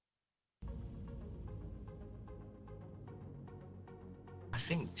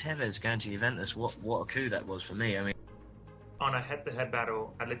think Tevez going to Juventus, what a coup that was for me. I mean, on a head-to-head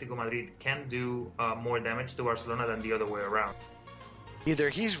battle, Atletico Madrid can do more damage to Barcelona than the other way around. Either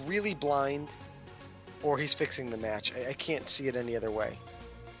he's really blind or he's fixing the match. I can't see it any other way.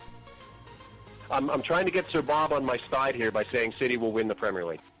 I'm trying to get Sir Bob on my side here by saying City will win the Premier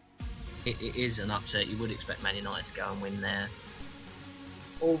League. it is an upset. You would expect Man United to go and win there.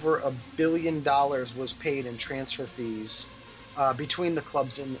 Over $1 billion was paid in transfer fees between the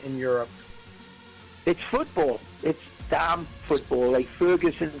clubs in Europe. It's football. It's damn football. Like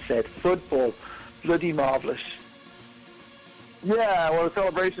Ferguson said, football. Bloody marvellous. Yeah, well, the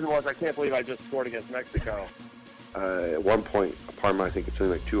celebration was, I can't believe I just scored against Mexico. At one point, Parma, I think it's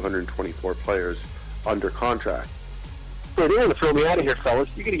only like 224 players under contract. Hey, they want to throw me out of here, fellas.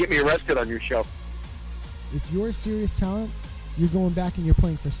 You're going to get me arrested on your show. If you're a serious talent, you're going back and you're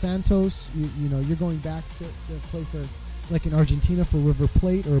playing for Santos. You know, you're going back to play for, like in Argentina, for River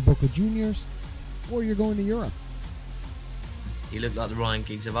Plate or Boca Juniors, or you're going to Europe. He looked like the Ryan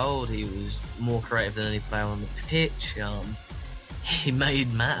Giggs of old. He was more creative than any player on the pitch. He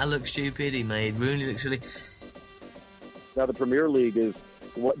made Mata look stupid. He made Rooney look silly. Now, the Premier League is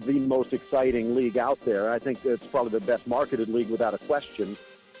the most exciting league out there. I think it's probably the best marketed league without a question.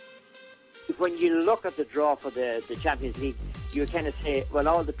 When you look at the draw for the Champions League, you kind of say, well,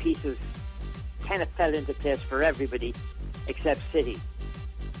 all the pieces kind of fell into place for everybody except City.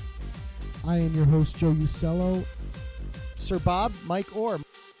 I am your host, Joe Usello. Sir Bob, Mike Orr.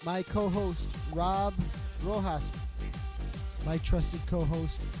 My co-host, Rob Rojas. My trusted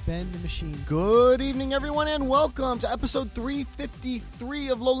co-host, Ben the Machine. Good evening, everyone, and welcome to episode 353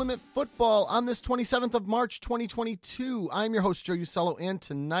 of Low Limit Football on this 27th of March, 2022. I'm your host, Joe Usello, and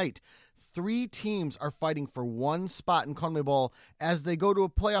tonight, 3 teams are fighting for one spot in CONMEBOL as they go to a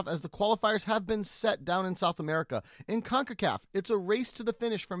playoff, as the qualifiers have been set down in South America. In CONCACAF, it's a race to the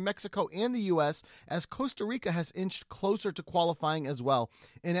finish for Mexico and the U.S. as Costa Rica has inched closer to qualifying as well.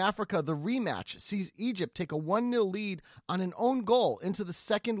 In Africa, the rematch sees Egypt take a 1-0 lead on an own goal into the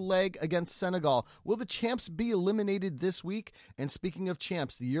second leg against Senegal. Will the champs be eliminated this week? And speaking of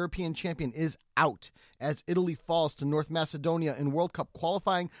champs, the European champion is out as Italy falls to North Macedonia in World Cup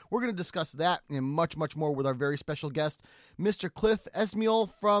qualifying. We're going to discuss that and much, much more with our very special guest, Mr. Cliff Esmiol,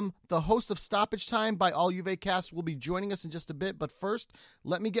 from the host of Stoppage Time by All Juve Cast, will be joining us in just a bit. But first,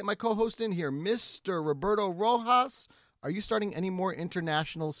 let me get my co-host in here, Mr. Roberto Rojas. Are you starting any more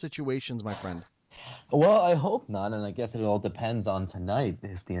international situations, my friend? Well, I hope not, and I guess it all depends on tonight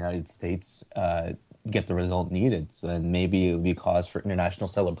if the United States get the result needed. And maybe it would be cause for international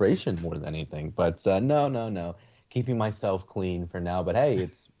celebration more than anything. But no. Keeping myself clean for now. But hey,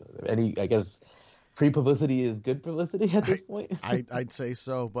 I guess free publicity is good publicity at this point. I'd say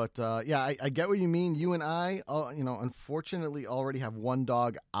so. But yeah, I get what you mean. You and I, unfortunately already have one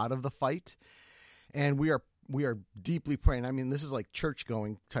dog out of the fight, and we are deeply praying. I mean, this is like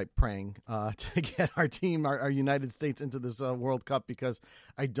church-going type praying to get our team, our United States, into this World Cup, because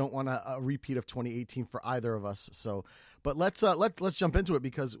I don't want a repeat of 2018 for either of us. So, but let's jump into it,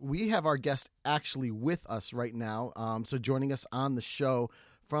 because we have our guest actually with us right now. So joining us on the show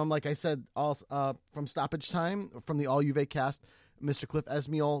from, like I said, from Stoppage Time, from the All Juve Cast, Mr. Cliff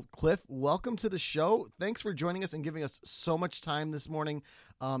Esmiol. Cliff, welcome to the show. Thanks for joining us and giving us so much time this morning.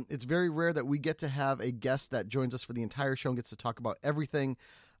 It's very rare that we get to have a guest that joins us for the entire show and gets to talk about everything.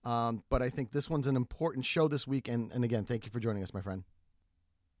 But I think this one's an important show this week. And again, thank you for joining us, my friend.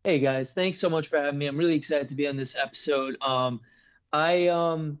 Hey, guys. Thanks so much for having me. I'm really excited to be on this episode. I'm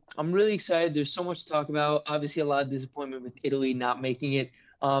really excited. There's so much to talk about. Obviously, a lot of disappointment with Italy not making it.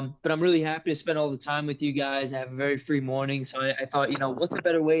 But I'm really happy to spend all the time with you guys. I have a very free morning, so I thought, what's a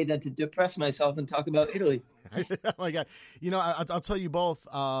better way than to depress myself and talk about Italy? Oh my God! I'll tell you both.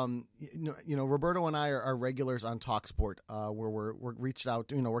 Roberto and I are regulars on TalkSport, where we're reached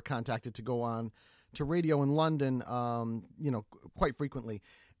out. We're contacted to go on to radio in London, quite frequently.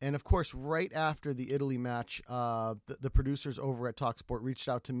 And of course, right after the Italy match, the producers over at TalkSport reached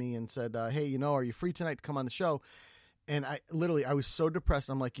out to me and said, "Hey, are you free tonight to come on the show?" And I was so depressed.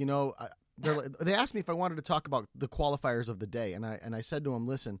 I'm like, they asked me if I wanted to talk about the qualifiers of the day. And I said to them,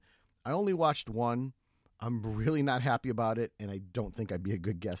 listen, I only watched one. I'm really not happy about it. And I don't think I'd be a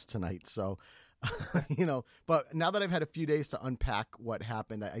good guest tonight. So, but now that I've had a few days to unpack what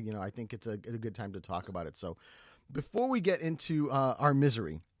happened, I think it's a good time to talk about it. So before we get into our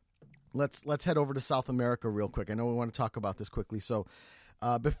misery, let's head over to South America real quick. I know we want to talk about this quickly. So,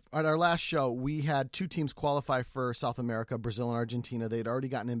 at our last show, we had 2 teams qualify for South America, Brazil and Argentina. They had already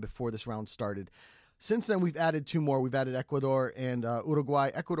gotten in before this round started. Since then, we've added 2 more. We've added Ecuador and Uruguay.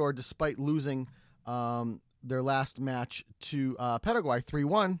 Ecuador, despite losing their last match to Paraguay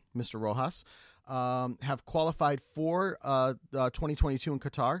 3-1, Mr. Rojas, have qualified for 2022 in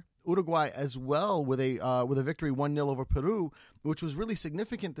Qatar. Uruguay as well with a victory 1-0 over Peru, which was really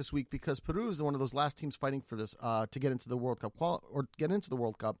significant this week because Peru is one of those last teams fighting for this to get into the World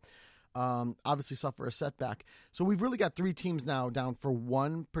Cup obviously suffer a setback. So we've really got 3 teams now down for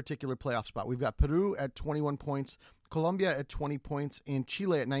one particular playoff spot. We've got Peru at 21 points, Colombia at 20 points, and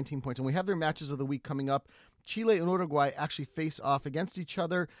Chile at 19 points. And we have their matches of the week coming up. Chile and Uruguay actually face off against each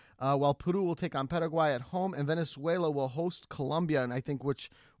other, while Peru will take on Paraguay at home, and Venezuela will host Colombia, and I think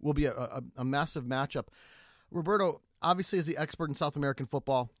which will be a massive matchup. Roberto, obviously, as the expert in South American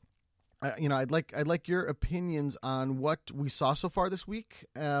football, I'd like your opinions on what we saw so far this week,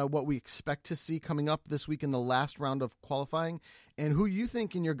 what we expect to see coming up this week in the last round of qualifying, and who you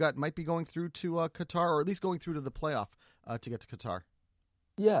think in your gut might be going through to Qatar, or at least going through to the playoff to get to Qatar.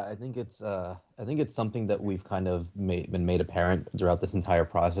 Yeah, I think it's something that we've kind of been made apparent throughout this entire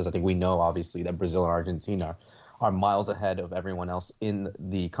process. I think we know obviously that Brazil and Argentina are miles ahead of everyone else in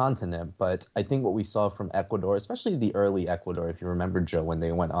the continent, but I think what we saw from Ecuador, especially the early Ecuador, if you remember, Joe, when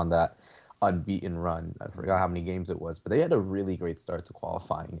they went on that unbeaten run, I forgot how many games it was, but they had a really great start to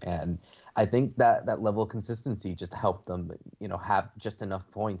qualifying, and I think that level of consistency just helped them, have just enough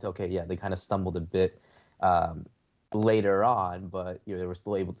points. Okay, yeah, they kind of stumbled a bit later on, but they were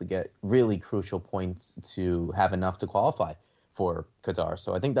still able to get really crucial points to have enough to qualify for Qatar.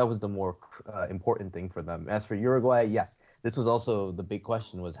 So I think that was the more important thing for them. As for Uruguay, yes, this was also the big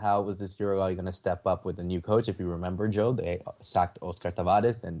question, was how was this Uruguay going to step up with a new coach? If you remember, Joe, they sacked Oscar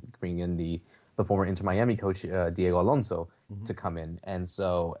Tavares and bring in the former Inter Miami coach, Diego Alonso, to come in. And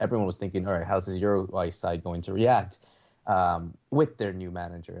so everyone was thinking, all right, how's this Uruguay side going to react with their new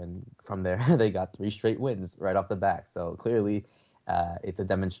manager? And from there, they got 3 straight wins right off the bat. So clearly, it's a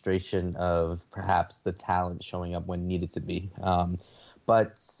demonstration of perhaps the talent showing up when needed to be.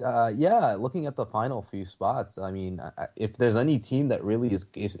 But looking at the final few spots, I mean, if there's any team that really is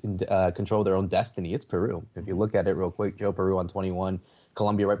in control of their own destiny, it's Peru. If you look at it real quick, Joe, Peru on 21,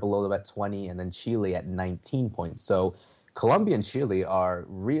 Colombia right below them at 20, and then Chile at 19 points. So Colombia and Chile are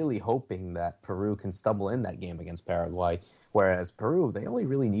really hoping that Peru can stumble in that game against Paraguay, whereas Peru, they only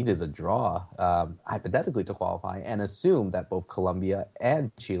really need is a draw, hypothetically, to qualify, and assume that both Colombia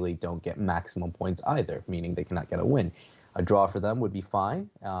and Chile don't get maximum points either, meaning they cannot get a win. A draw for them would be fine.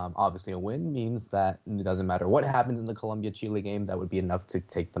 Obviously, a win means that it doesn't matter what happens in the Colombia-Chile game, that would be enough to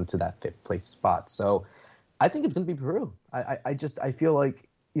take them to that 5th place spot. So I think it's going to be Peru. I feel like,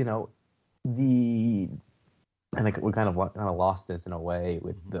 and we kind of lost this in a way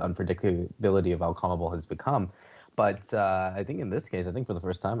with the unpredictability of how CONMEBOL has become. But I think in this case, I think for the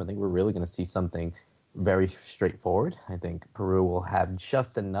first time, I think we're really going to see something very straightforward. I think Peru will have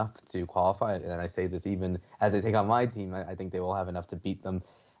just enough to qualify. And I say this even as they take on my team, I think they will have enough to beat them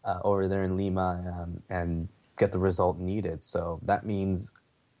over there in Lima and get the result needed. So that means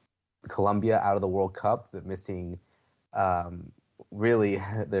Colombia out of the World Cup, but missing really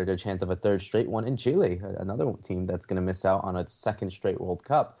their chance of a 3rd straight one, in Chile, another team that's going to miss out on a 2nd straight World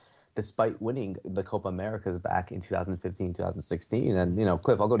Cup, despite winning the Copa Americas back in 2015, 2016. And,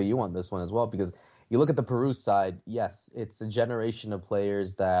 Cliff, I'll go to you on this one as well, because you look at the Peru side, yes, it's a generation of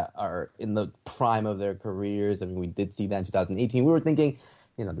players that are in the prime of their careers. I mean, we did see that in 2018. We were thinking,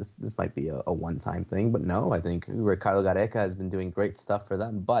 this might be a one-time thing, but no, I think Ricardo Gareca has been doing great stuff for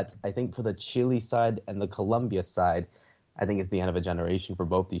them. But I think for the Chile side and the Colombia side, I think it's the end of a generation for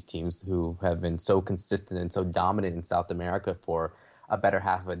both these teams who have been so consistent and so dominant in South America for a better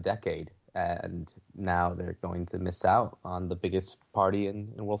half of a decade. And now they're going to miss out on the biggest party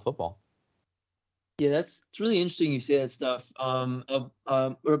in world football. Yeah, it's really interesting you say that stuff.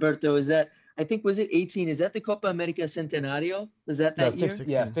 Roberto, is that, I think, was it 18? Is that the Copa America Centenario? Was that year? 16.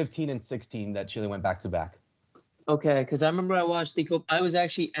 Yeah, 15 and 16 that Chile went back to back. Okay, because I remember I watched I was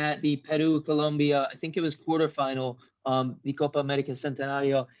actually at the Peru-Colombia, I think it was quarterfinal, the Copa America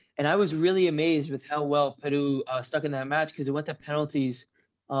Centenario, and I was really amazed with how well Peru stuck in that match because it went to penalties.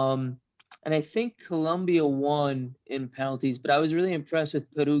 And I think Colombia won in penalties, but I was really impressed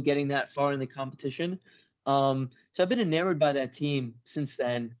with Peru getting that far in the competition. So I've been enamored by that team since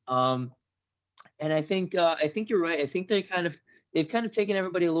then. And I think you're right. I think they've kind of taken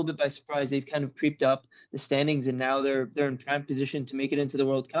everybody a little bit by surprise. They've kind of creeped up the standings, and now they're in prime position to make it into the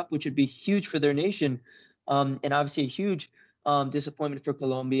World Cup, which would be huge for their nation. And obviously a huge disappointment for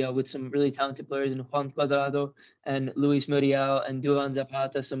Colombia with some really talented players in Juan Cuadrado and Luis Muriel and Duvan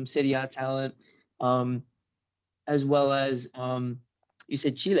Zapata, some Serie A talent, as well as you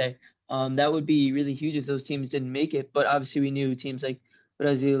said Chile. That would be really huge if those teams didn't make it. But obviously we knew teams like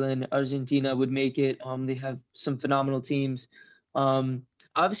Brazil and Argentina would make it. They have some phenomenal teams.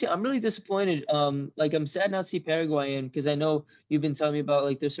 Obviously, I'm really disappointed. Like, I'm sad not to see Paraguay in, because I know you've been telling me about,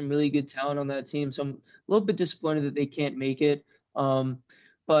 like, there's some really good talent on that team. So I'm a little bit disappointed that they can't make it.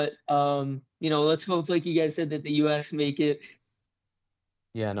 But let's hope, like you guys said, that the U.S. make it.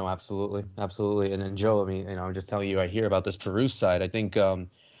 Yeah, no, absolutely. Absolutely. And then, Joe, I mean, I'm just telling you right here about this Peru side. I think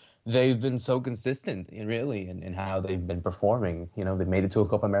they've been so consistent in how they've been performing. They've made it to a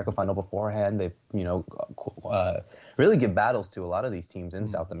Copa America final beforehand. They've, really give battles to a lot of these teams in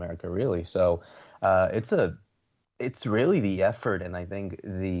South America, really. So it's really the effort and I think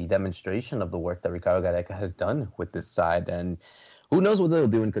the demonstration of the work that Ricardo Gareca has done with this side. And who knows what they'll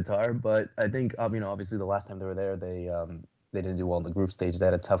do in Qatar, but I think, obviously the last time they were there, they didn't do well in the group stage. They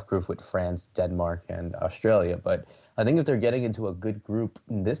had a tough group with France, Denmark, and Australia. But I think if they're getting into a good group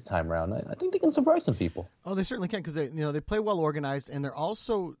this time around, I think they can surprise some people. Oh, they certainly can, because they play well organized, and they're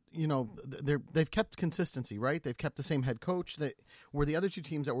also they've kept consistency, right? They've kept the same head coach. Where the other two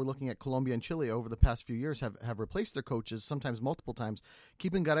teams that we're looking at, Colombia and Chile, over the past few years have replaced their coaches, sometimes multiple times.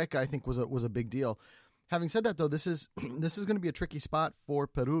 Keeping Gareca, I think, was a big deal. Having said that, though, this is going to be a tricky spot for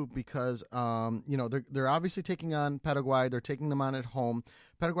Peru because they're obviously taking on Paraguay. They're taking them on at home.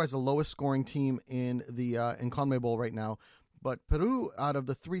 Paraguay is the lowest scoring team in the in CONMEBOL right now, but Peru, out of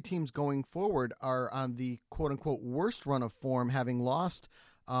the three teams going forward, are on the quote unquote worst run of form, having lost.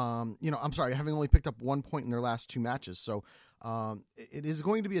 Having only picked up 1 point in their last two matches. So it is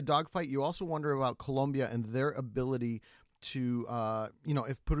going to be a dogfight. You also wonder about Colombia and their ability to,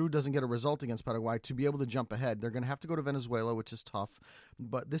 if Peru doesn't get a result against Paraguay, to be able to jump ahead. They're going to have to go to Venezuela, which is tough.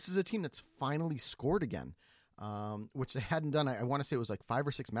 But this is a team that's finally scored again, which they hadn't done. I want to say it was like 5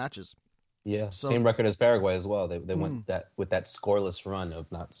 or 6 matches. Yeah, same record as Paraguay as well. They went with that scoreless run of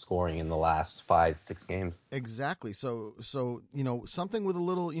not scoring in the last 5-6 games. Exactly. So something with a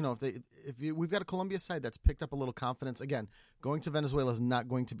little, we've got a Colombia side that's picked up a little confidence. Again, going to Venezuela is not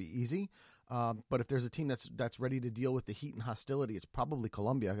going to be easy. But if there's a team that's ready to deal with the heat and hostility, it's probably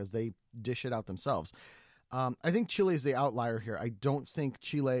Colombia, because they dish it out themselves. I think Chile is the outlier here. I don't think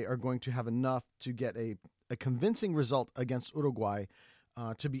Chile are going to have enough to get a convincing result against Uruguay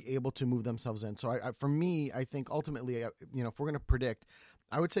to be able to move themselves in. So for me, I think ultimately, if we're going to predict,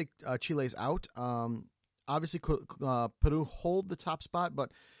 I would say Chile's out. Obviously, Peru hold the top spot,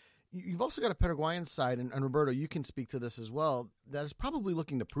 but you've also got a Paraguayan side, and Roberto, you can speak to this as well, that is probably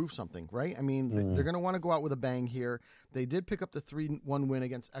looking to prove something, right? I mean, they're going to want to go out with a bang here. They did pick up the 3-1 win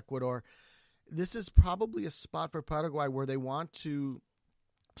against Ecuador. This is probably a spot for Paraguay where they want to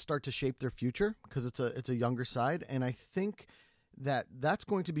start to shape their future, because it's a younger side, and I think that's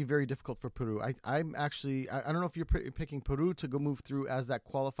going to be very difficult for Peru. I'm actually, I don't know if you're picking Peru to go move through as that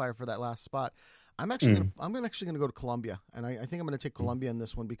qualifier for that last spot. I'm actually going to go to Colombia, and I think I'm going to take Colombia in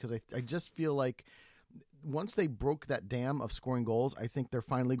this one, because I just feel like once they broke that dam of scoring goals, I think they're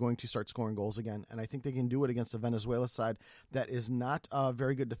finally going to start scoring goals again, and I think they can do it against the Venezuela side that is not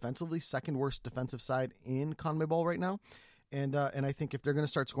very good defensively, second worst defensive side in CONMEBOL right now, and I think if they're going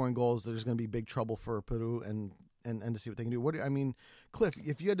to start scoring goals, there's going to be big trouble for Peru and to see what they can do. Cliff,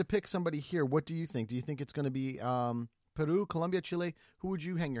 if you had to pick somebody here, what do you think? Do you think it's going to be Peru, Colombia, Chile? Who would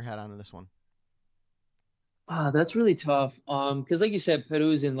you hang your hat on in this one? That's really tough. Because like you said,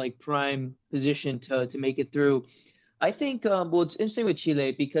 Peru's in like prime position to make it through. I think it's interesting with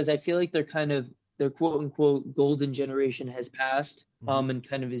Chile, because I feel like their quote unquote golden generation has passed, and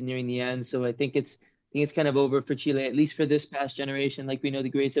kind of is nearing the end. So I think it's kind of over for Chile, at least for this past generation. Like, we know the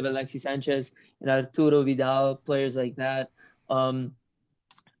greats of Alexis Sanchez and Arturo Vidal, players like that. I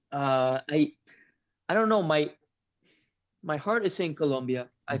don't know. My heart is saying Colombia.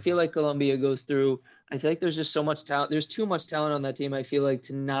 I feel like Colombia goes through. I feel like there's just so much talent. There's too much talent on that team, I feel like,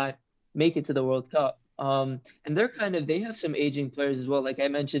 to not make it to the World Cup. And they have some aging players as well. Like I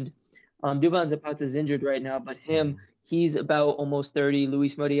mentioned, Duvan Zapata is injured right now, but he's about almost 30.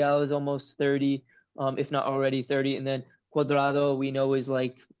 Luis Muriel is almost 30, if not already 30. And then Cuadrado, we know, is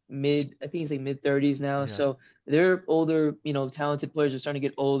like he's like mid-30s now. Yeah. So they're older, talented players are starting to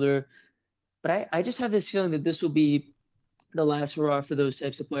get older. But I just have this feeling that this will be the last hurrah for those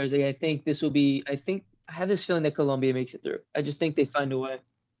types of players. Like, I have this feeling that Colombia makes it through. I just think they find a way.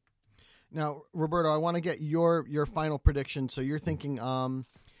 Now, Roberto, I want to get your final prediction. So you're thinking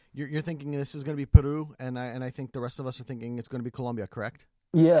you're thinking this is going to be Peru, and I think the rest of us are thinking it's going to be Colombia, correct?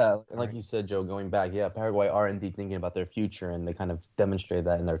 Yeah, like you said, Joe, going back, Paraguay are indeed thinking about their future, and they kind of demonstrated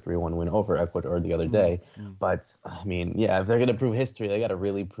that in their 3-1 win over Ecuador the other day. But, I mean, if they're going to prove history, they got to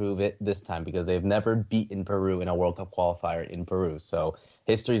really prove it this time, because they've never beaten Peru in a World Cup qualifier in Peru. So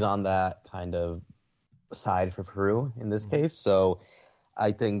history's on that kind of side for Peru in this case. So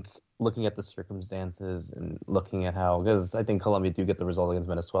I think looking at the circumstances and looking at how, because I think Colombia do get the result against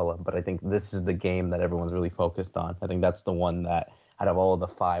Venezuela, but I think this is the game that everyone's really focused on. I think that's the one that, out of all of the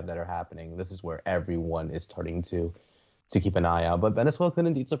 5 that are happening, this is where everyone is starting to keep an eye out. But Venezuela could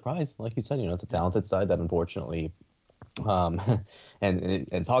indeed surprise. Like you said, it's a talented side that unfortunately,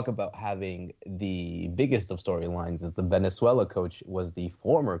 and talk about having the biggest of storylines is the Venezuela coach was the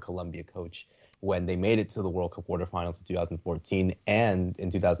former Colombia coach when they made it to the World Cup quarterfinals in 2014 and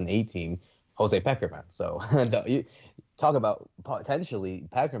in 2018, Jose Pekerman. So you talk about potentially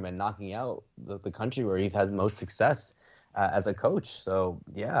Pekerman knocking out the country where he's had most success as a coach. So,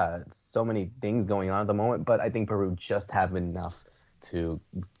 yeah, so many things going on at the moment, but I think Peru just have enough to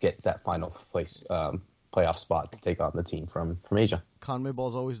get that final place playoff spot to take on the team from Asia. CONMEBOL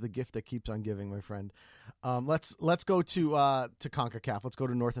is always the gift that keeps on giving, my friend. Let's go to CONCACAF. Let's go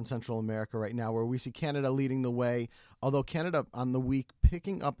to North and Central America right now, where we see Canada leading the way. Although Canada on the week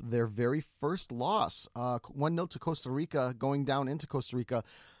picking up their very first loss, 1-0 to Costa Rica, going down into Costa Rica.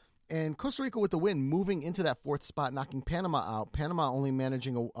 And Costa Rica with the win, moving into that 4th spot, knocking Panama out. Panama only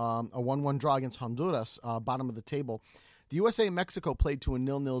managing a 1-1 draw against Honduras, bottom of the table. The USA and Mexico played to a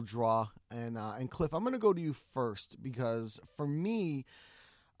 0-0 draw. And Cliff, I'm going to go to you first because for me,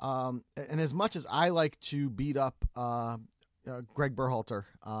 and as much as I like to beat up Greg Berhalter,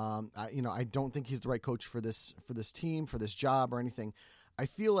 I don't think he's the right coach for this team, for this job or anything. I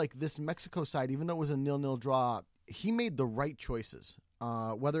feel like this Mexico side, even though it was a 0-0 draw, he made the right choices.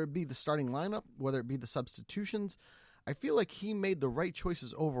 Whether it be the starting lineup, whether it be the substitutions, I feel like he made the right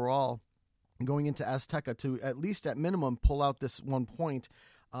choices overall going into Azteca to at least at minimum pull out this 1 point.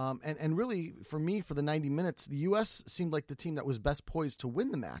 And really, for me, for the 90 minutes, the U.S. seemed like the team that was best poised to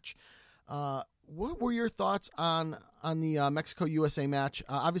win the match. What were your thoughts on the Mexico-USA match?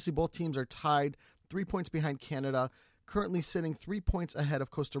 Obviously, both teams are tied 3 points behind Canada, currently sitting 3 points ahead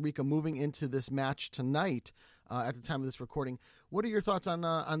of Costa Rica moving into this match tonight at the time of this recording. What are your thoughts on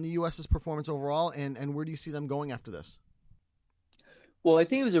the U.S.'s performance overall, and where do you see them going after this? Well, I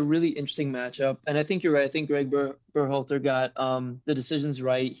think it was a really interesting matchup, and I think you're right. I think Greg Berhalter got the decisions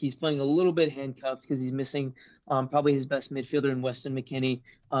right. He's playing a little bit handcuffed because he's missing probably his best midfielder in Weston McKennie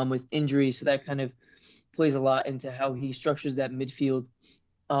with injury, so that kind of plays a lot into how he structures that midfield.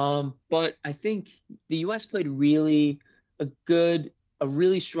 But I think the U.S. played really a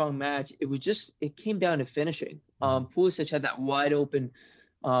really strong match. It came down to finishing. Pulisic had that wide open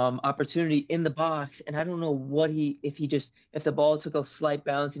opportunity in the box, and I don't know if the ball took a slight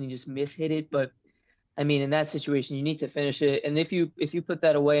bounce and he just mishit it, but I mean, in that situation you need to finish it, and if you put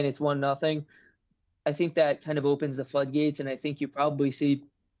that away and it's 1-0, I think that kind of opens the floodgates, and I think you probably see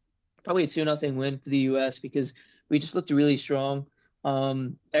a 2-0 win for the US because we just looked really strong.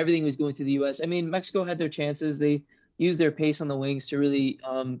 Everything was going to the US. I mean, Mexico had their chances. They used their pace on the wings to really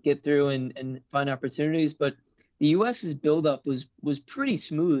get through and find opportunities, but the U.S.'s buildup was pretty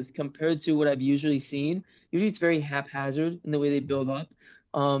smooth compared to what I've usually seen. Usually it's very haphazard in the way they build up.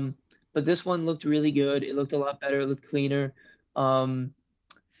 But this one looked really good. It looked a lot better. It looked cleaner.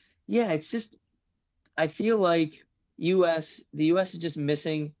 It's just I feel like the U.S. is just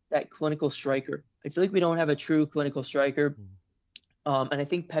missing that clinical striker. I feel like we don't have a true clinical striker. And I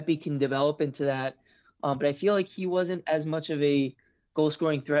think Pepe can develop into that. But I feel like he wasn't as much of a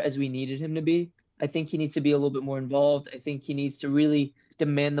goal-scoring threat as we needed him to be. I think he needs to be a little bit more involved. I think he needs to really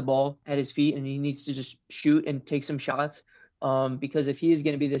demand the ball at his feet, and he needs to just shoot and take some shots. Because if he is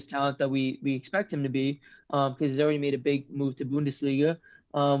going to be this talent that we expect him to be, because he's already made a big move to Bundesliga,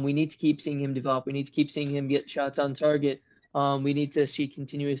 we need to keep seeing him develop. We need to keep seeing him get shots on target. We need to see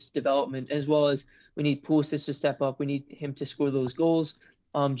continuous development, as well as we need Pulisic to step up. We need him to score those goals.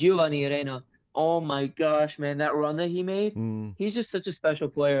 Giovanni Arena. Oh my gosh, man, that run that he made, he's just such a special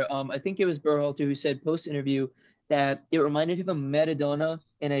player. I think it was Berhalter who said post-interview that it reminded him of Maradona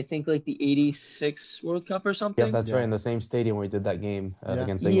in, I think, like the 86 World Cup or something. Yeah, that's right, in the same stadium where he did that game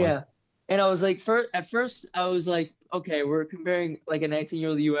against England. Yeah, and I was like, at first, I was like, okay, we're comparing like a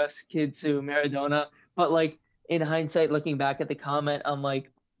 19-year-old U.S. kid to Maradona. But like in hindsight, looking back at the comment, I'm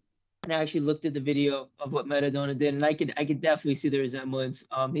like, and I actually looked at the video of what Maradona did, and I could definitely see the resemblance.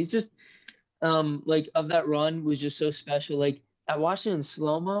 He's just... like of that run was just so special. Like I watched it in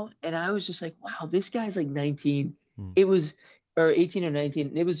slow-mo and I was just like, wow, this guy's like 19. It was, or 18 or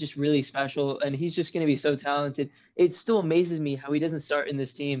 19. It was just really special. And he's just going to be so talented. It still amazes me how he doesn't start in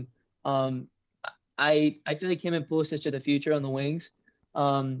this team. I feel like him and Pulisic are the future on the wings.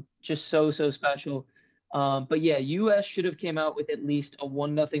 Just so special. But yeah, US should have came out with at least a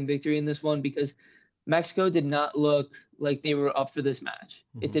 1-0 victory in this one because Mexico did not look like they were up for this match.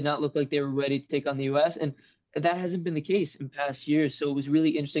 It did not look like they were ready to take on the U.S. And that hasn't been the case in past years. So it was really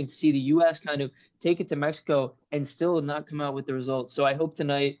interesting to see the U.S. kind of take it to Mexico and still not come out with the results. So I hope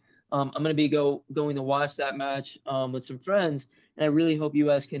tonight I'm going to be going to watch that match with some friends, and I really hope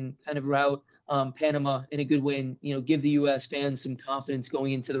U.S. can kind of rout Panama in a good way and, give the U.S. fans some confidence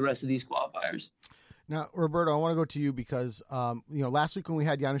going into the rest of these qualifiers. Now, Roberto, I want to go to you because, last week when we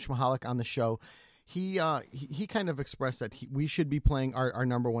had Janusz Michalek on the show, he kind of expressed that we should be playing our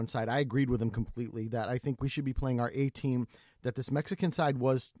number one side. I agreed with him completely that I think we should be playing our A team, that this Mexican side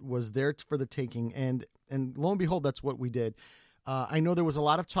was there for the taking. And lo and behold, that's what we did. I know there was a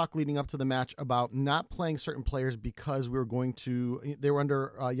lot of talk leading up to the match about not playing certain players because they were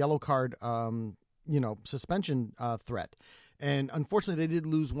under a yellow card, suspension threat. And unfortunately, they did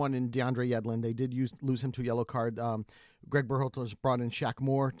lose one in DeAndre Yedlin. They did lose him to a yellow card. Greg Berhalter brought in Shaq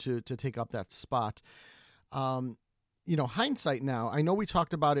Moore to take up that spot. Hindsight now, I know we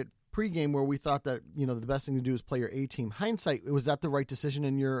talked about it pregame where we thought that, the best thing to do is play your A team. Hindsight, was that the right decision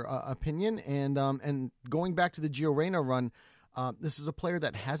in your opinion? And going back to the Gio Reyna run, this is a player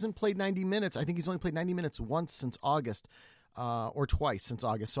that hasn't played 90 minutes. I think he's only played 90 minutes once since August, or twice since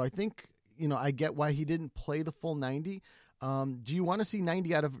August. So I think, I get why he didn't play the full 90. Do you want to see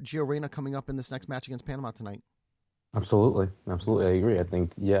 90 out of Gio Reyna coming up in this next match against Panama tonight? Absolutely. I agree. I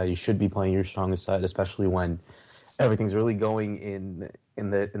think, you should be playing your strongest side, especially when everything's really going in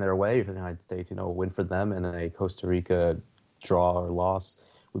their way for the United States. A win for them and a Costa Rica draw or loss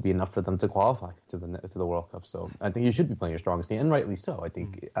would be enough for them to qualify to the World Cup. So I think you should be playing your strongest team, and rightly so. I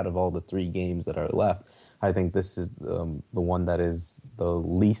think out of all the 3 games that are left, I think this is the one that is the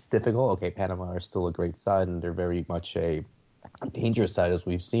least difficult. Okay, Panama are still a great side, and they're very much a dangerous side, as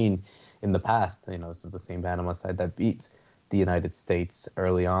we've seen in the past. This is the same Panama side that beat the United States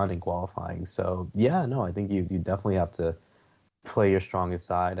early on in qualifying. So, I think you definitely have to play your strongest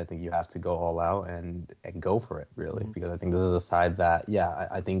side. I think you have to go all out and go for it, really, because I think this is a side that,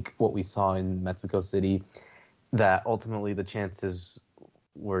 I think what we saw in Mexico City, that ultimately the chances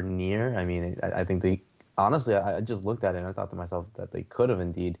were near. I mean, I think honestly, I just looked at it and I thought to myself that they could have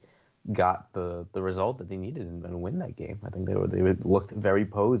indeed got the result that they needed and win that game. I think they looked very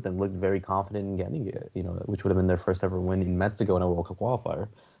posed and looked very confident in getting it, which would have been their first ever win in Mexico in a World Cup qualifier.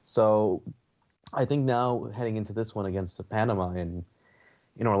 So I think now heading into this one against Panama in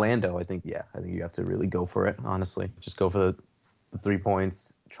Orlando, I think you have to really go for it, honestly. Just go for the 3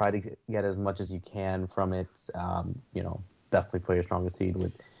 points, try to get as much as you can from it. Definitely play your strongest seed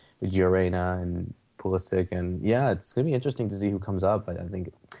with Gio Reyna and Pulisic, and it's going to be interesting to see who comes up. I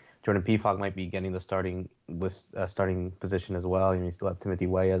think Jordan Pefok might be getting the starting position as well. You still have Timothy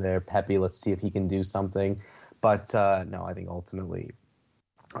Weah there. Pepe, let's see if he can do something. But no, I think ultimately,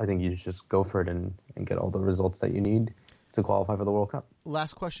 I think you just go for it and get all the results that you need to qualify for the World Cup.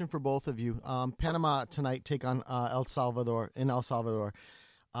 Last question for both of you. Panama tonight take on El Salvador. Hugo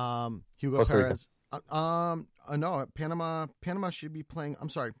Costa Rica. Perez. No, Panama should be playing. I'm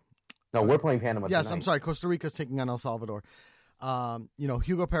sorry. No, we're playing Panama tonight. Yes, I'm sorry. Costa Rica's taking on El Salvador.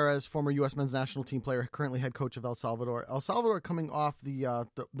 Hugo Perez, former U.S. men's national team player, currently head coach of El Salvador. El Salvador coming off the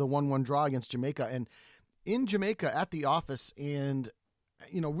 1-1 draw against Jamaica, and in Jamaica at the office, and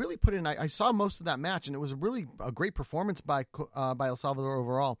really put in. I saw most of that match, and it was really a great performance by El Salvador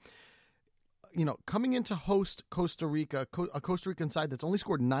overall. Coming in to host Costa Rica, a Costa Rican side that's only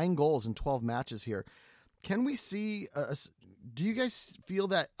scored 9 goals in 12 matches here. Can we see? Do you guys feel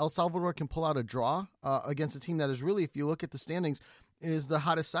that El Salvador can pull out a draw against a team that is really, if you look at the standings, is the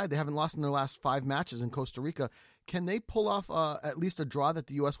hottest side? They haven't lost in their last 5 matches in Costa Rica. Can they pull off at least a draw that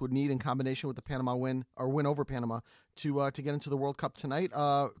the U.S. would need in combination with the Panama win or win over Panama to get into the World Cup tonight?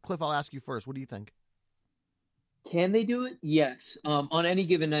 Cliff, I'll ask you first. What do you think? Can they do it? Yes. On any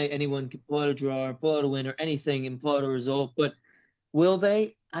given night, anyone can pull out a draw or pull out a win or anything and pull out a result. But will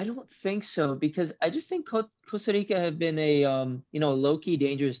they? I don't think so, because I just think Costa Rica have been a low-key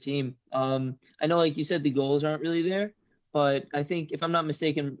dangerous team. I know, like you said, the goals aren't really there, but I think, if I'm not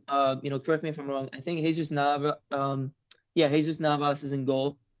mistaken, correct me if I'm wrong, I think Jesus Navas is in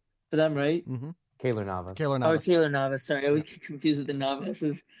goal for them, right? Mm-hmm. Keylor Navas. Keylor Navas. Sorry, I always get confused with the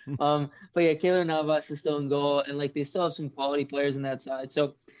Navases. But yeah, Keylor Navas is still in goal, and they still have some quality players on that side.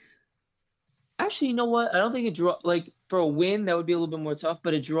 So actually, you know what? I don't think a draw, for a win, that would be a little bit more tough,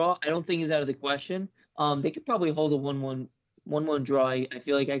 but a draw, I don't think is out of the question. They could probably hold a 1-1 draw. I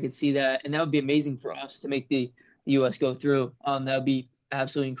feel like I could see that, and that would be amazing for us to make the U.S. go through. That would be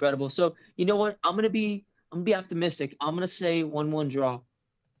absolutely incredible. So, you know what? I'm gonna be optimistic. I'm gonna say 1-1 draw.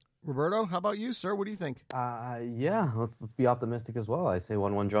 Roberto, how about you, sir? What do you think? Let's be optimistic as well. I say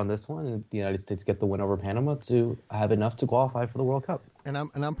 1-1 draw on this one, and the United States get the win over Panama to have enough to qualify for the World Cup. And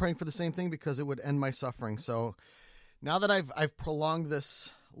I'm praying for the same thing because it would end my suffering. So now that I've prolonged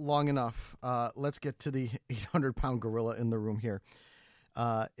this long enough, let's get to the 800-pound gorilla in the room here.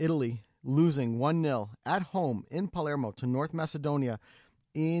 Italy losing 1-0 at home in Palermo to North Macedonia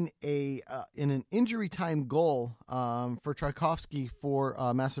in an injury time goal for Tchaikovsky for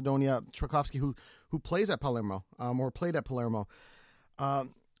Macedonia. Tchaikovsky, who plays at Palermo or played at Palermo.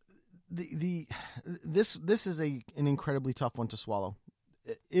 This is an incredibly tough one to swallow.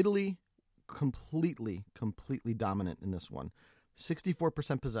 Italy completely dominant in this one.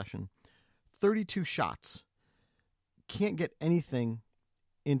 64% possession, 32 shots. Can't get anything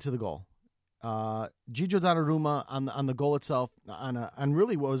into the goal. Gigio Donnarumma on the goal itself on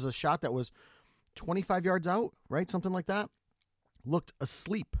really what was a shot that was 25 yards out, right? Something like that. Looked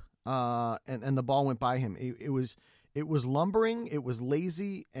asleep, and the ball went by him. It was lumbering, it was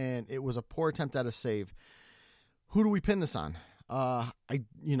lazy, and it was a poor attempt at a save. Who do we pin this on?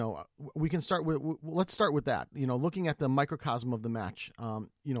 We can start with, let's start with that. Looking at the microcosm of the match,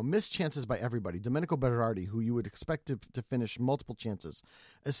 missed chances by everybody. Domenico Berardi, who you would expect to finish multiple chances,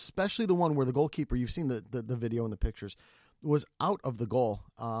 especially the one where the goalkeeper, you've seen the video and the pictures, was out of the goal,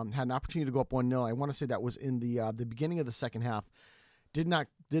 had an opportunity to go up 1-0. I want to say that was in the beginning of the second half. Did not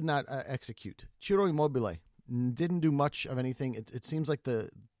execute. Ciro Immobile didn't do much of anything. It seems like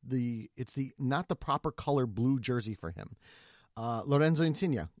it's not the proper color blue jersey for him. Lorenzo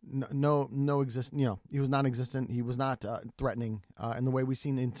Insigne, no exist. He was non-existent. He was not threatening in the way we've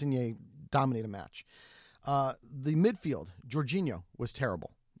seen Insigne dominate a match. The midfield, Jorginho was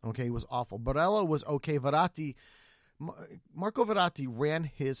terrible. Okay, he was awful. Barella was okay. Marco Verratti ran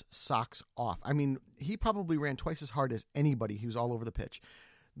his socks off. I mean, he probably ran twice as hard as anybody. He was all over the pitch.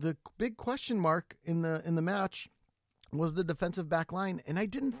 The big question mark in the match was the defensive back line, and I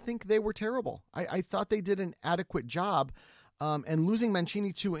didn't think they were terrible. I thought they did an adequate job. And losing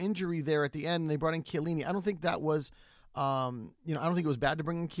Mancini to injury there at the end, and they brought in Chiellini. I don't think that was, I don't think it was bad to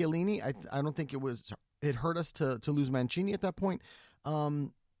bring in Chiellini. I don't think it hurt us to lose Mancini at that point.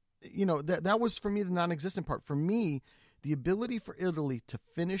 That was for me the non-existent part. For me, the ability for Italy to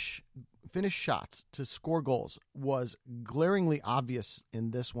finish shots, to score goals, was glaringly obvious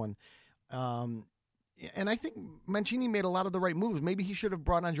in this one. And I think Mancini made a lot of the right moves. Maybe he should have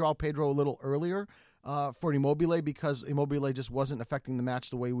brought on Joao Pedro a little earlier for Immobile, because Immobile just wasn't affecting the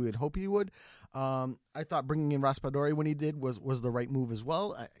match the way we would hope he would. I thought bringing in Raspadori when he did was the right move as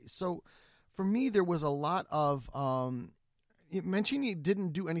well. So for me, there was a lot of Mancini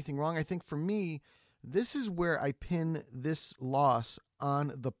didn't do anything wrong. I think for me, this is where I pin this loss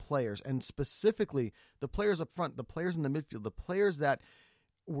on the players, and specifically the players up front, the players in the midfield, the players that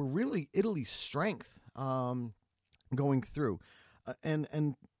were really Italy's strength going through.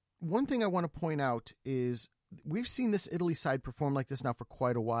 And one thing I want to point out is we've seen this Italy side perform like this now for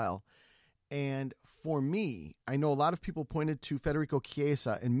quite a while. And for me, I know a lot of people pointed to Federico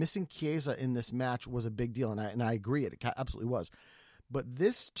Chiesa, and missing Chiesa in this match was a big deal. And I agree, it absolutely was. But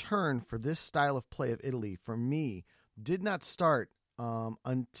this turn for this style of play of Italy, for me, did not start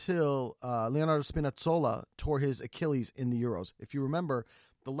until Leonardo Spinazzola tore his Achilles in the Euros. If you remember,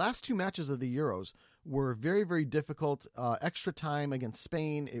 the last two matches of the Euros were very, very difficult. Extra time against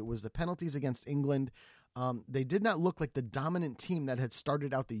Spain. It was the penalties against England. They did not look like the dominant team that had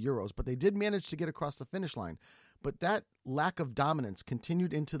started out the Euros, but they did manage to get across the finish line. But that lack of dominance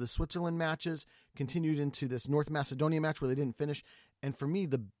continued into the Switzerland matches, continued into this North Macedonia match where they didn't finish. And for me,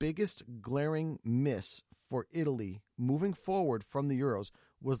 the biggest glaring miss for Italy moving forward from the Euros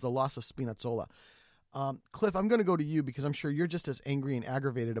was the loss of Spinazzola. Cliff, I'm going to go to you because I'm sure you're just as angry and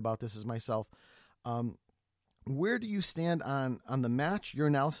aggravated about this as myself. Where do you stand on the match, your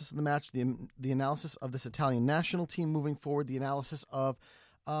analysis of the match, the analysis of this Italian national team moving forward, the analysis of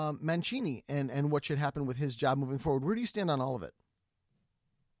Mancini and what should happen with his job moving forward? Where do you stand on all of it?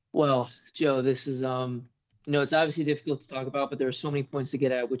 Well, Joe, this is it's obviously difficult to talk about, but there are so many points to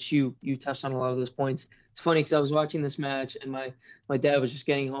get at, which you touched on a lot of those points. It's funny because I was watching this match and my dad was just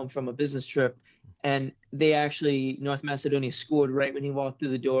getting home from a business trip, and North Macedonia scored right when he walked through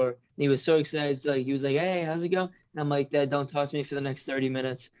the door. And he was so excited. He was like, "Hey, how's it going?" And I'm like, "Dad, don't talk to me for the next 30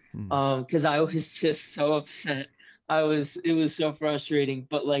 minutes." Because I was just so upset. It was so frustrating.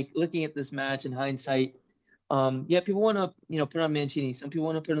 But looking at this match in hindsight, people want to, put on Mancini. Some people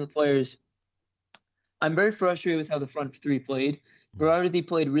want to put on the players. I'm very frustrated with how the front three played. Berardi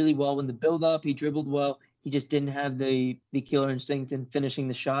played really well in the build-up. He dribbled well. He just didn't have the killer instinct in finishing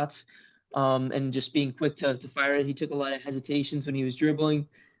the shots. And just being quick to fire it. He took a lot of hesitations when he was dribbling.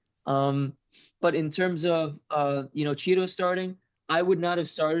 But in terms of, Ciro starting, I would not have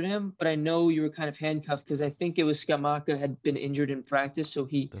started him, but I know you were kind of handcuffed because I think it was Skamaka had been injured in practice, so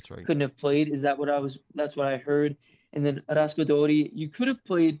he That's right. couldn't have played. That's what I heard. And then Raspadori, you could have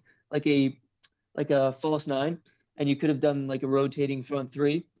played like a false nine, and you could have done like a rotating front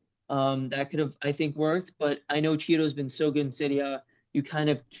three. That could have, I think, worked. But I know Chiro's been so good in Serie A, you kind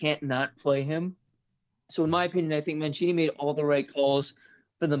of can't not play him. So in my opinion, I think Mancini made all the right calls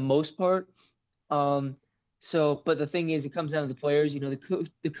for the most part. But the thing is, it comes down to the players. You know,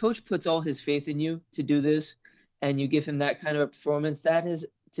 the coach puts all his faith in you to do this, and you give him that kind of a performance. That is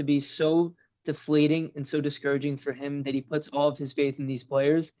to be so deflating and so discouraging for him that he puts all of his faith in these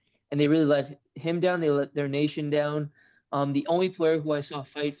players, and they really let him down. They let their nation down. The only player who I saw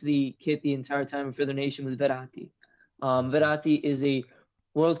fight for the kit the entire time for their nation was Verratti. Verratti is a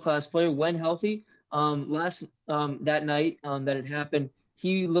world-class player when healthy. That night that it happened,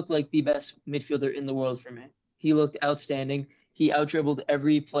 he looked like the best midfielder in the world for me. He looked outstanding. He out-dribbled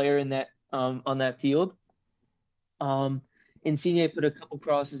every player in that on that field. Insigne put a couple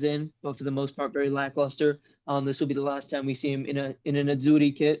crosses in, but for the most part, very lackluster. This will be the last time we see him in an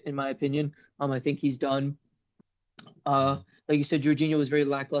Azzurri kit, in my opinion. I think he's done. Like you said, Jorginho was very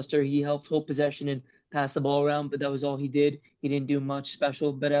lackluster. He helped hold possession and pass the ball around, but that was all he did. He didn't do much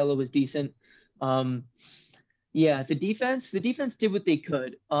special. Barella was decent. The defense did what they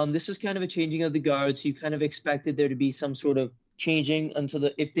could. This was kind of a changing of the guard, so you kind of expected there to be some sort of changing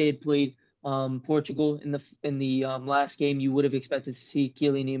if they had played Portugal in the last game, you would have expected to see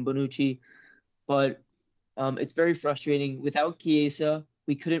Chiellini and Bonucci, but it's very frustrating. Without Chiesa,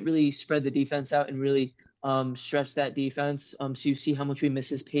 we couldn't really spread the defense out and really stretch that defense. So you see how much we miss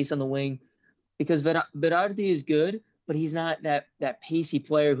his pace on the wing, because Berardi is good, but he's not that pacey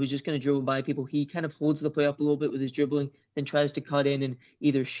player who's just going to dribble by people. He kind of holds the play up a little bit with his dribbling, then tries to cut in and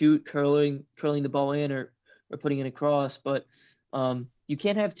either shoot, curling the ball in, or putting it across. But you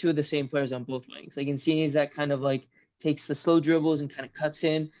can't have two of the same players on both wings. Like Insigne is that kind of like takes the slow dribbles and kind of cuts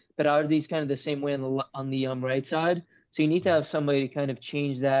in, but Berardi's kind of the same way on the right side. So you need to have somebody to kind of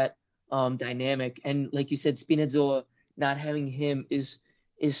change that dynamic. And like you said, Spinazzola, not having him is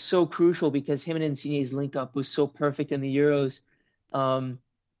so crucial, because him and Insigne's link up was so perfect in the Euros.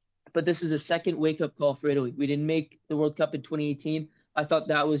 But this is a second wake-up call for Italy. We didn't make the World Cup in 2018. I thought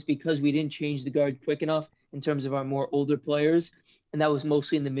that was because we didn't change the guard quick enough in terms of our more older players, and that was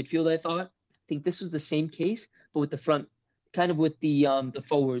mostly in the midfield, I thought. I think this was the same case, but with the front, kind of with the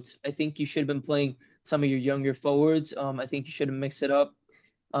forwards. I think you should have been playing some of your younger forwards. I think you should have mixed it up.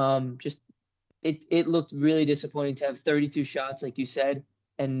 It looked really disappointing to have 32 shots, like you said,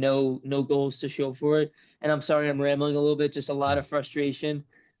 and no goals to show for it. And I'm sorry, I'm rambling a little bit, just a lot of frustration.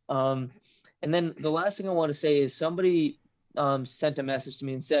 And then the last thing I want to say is somebody sent a message to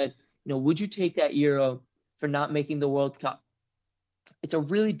me and said, would you take that Euro for not making the World Cup? It's a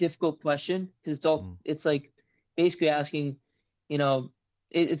really difficult question, because it's like basically asking,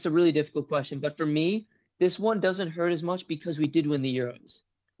 it's a really difficult question. But for me, this one doesn't hurt as much because we did win the Euros.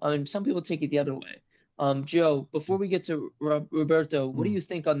 Some people take it the other way. Joe, before we get to Roberto, what do you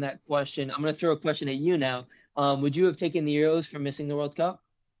think on that question? I'm going to throw a question at you now. Would you have taken the Euros for missing the World Cup?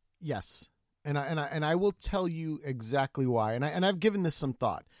 Yes, and I will tell you exactly why. And I've given this some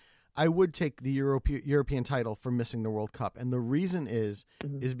thought. I would take the European title for missing the World Cup, and the reason is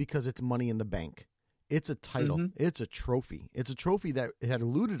because it's money in the bank. It's a title. Mm-hmm. It's a trophy. It's a trophy that had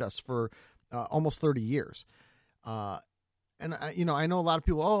eluded us for almost 30 years. And I know a lot of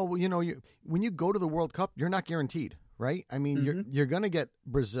people. When you go to the World Cup, you're not guaranteed, right? I mean, you're going to get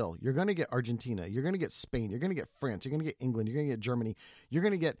Brazil, you're going to get Argentina, you're going to get Spain, you're going to get France, you're going to get England, you're going to get Germany, you're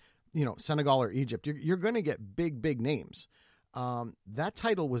going to get Senegal or Egypt. You're going to get big names. That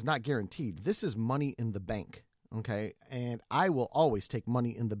title was not guaranteed. This is money in the bank, okay? And I will always take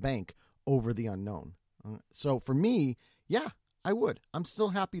money in the bank over the unknown. So for me, yeah, I would. I'm still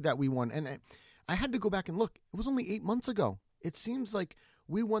happy that we won, and I had to go back and look. It was only 8 months ago. It seems like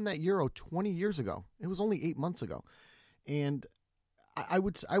we won that Euro 20 years ago. It was only 8 months ago. And I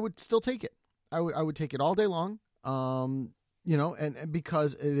would still take it. I would take it all day long. And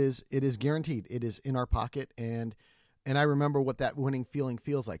because it is guaranteed. It is in our pocket, and I remember what that winning feeling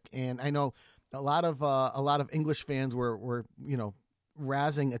feels like. And I know a lot of English fans were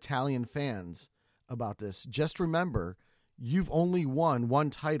razzing Italian fans about this. Just remember, you've only won one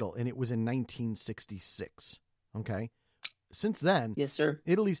title, and it was in 1966. Okay. Since then, yes, sir.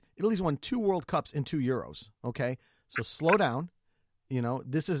 Italy's won 2 World Cups and 2 Euros. Okay, so slow down.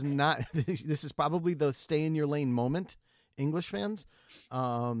 This is not. This is probably the stay in your lane moment, English fans. It's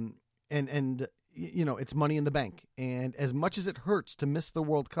money in the bank, and as much as it hurts to miss the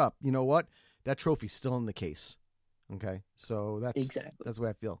World Cup, you know what? That trophy's still in the case. Okay, so that's Exactly. that's the way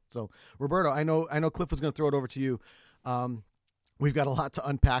I feel. So Roberto, I know Cliff was going to throw it over to you. We've got a lot to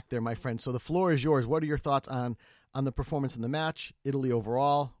unpack there, my friend. So the floor is yours. What are your thoughts on the performance in the match, Italy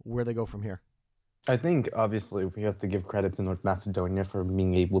overall, where they go from here? I think obviously we have to give credit to North Macedonia for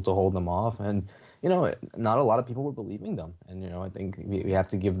being able to hold them off, and not a lot of people were believing them, and I think we have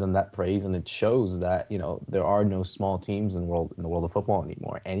to give them that praise, and it shows that there are no small teams in the world of football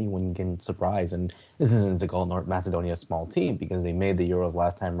anymore. Anyone can surprise, and this isn't to call North Macedonia a small team because they made the Euros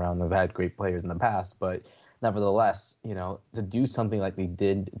last time around. They've had great players in the past, but nevertheless, to do something like they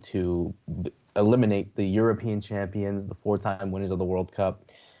did to eliminate the European champions, the 4-time winners of the World Cup,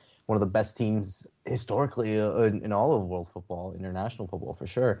 one of the best teams historically in all of world football, international football for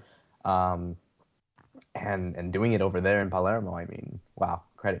sure, and doing it over there in Palermo. I mean, wow,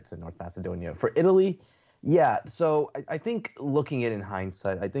 credit to North Macedonia. For Italy, yeah. So I think looking at it in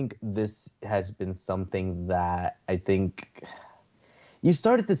hindsight, I think this has been something that I think you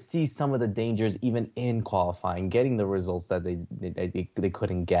started to see some of the dangers even in qualifying, getting the results that they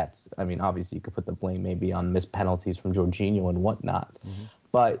couldn't get. I mean, obviously you could put the blame maybe on missed penalties from Jorginho and whatnot. Mm-hmm.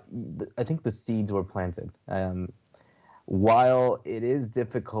 But I think the seeds were planted. While it is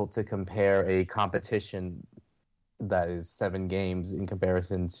difficult to compare a competition that is 7 games in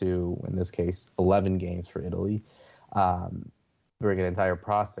comparison to, in this case, 11 games for Italy, during an entire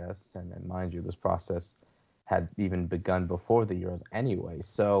process, and mind you, this process had even begun before the Euros anyway.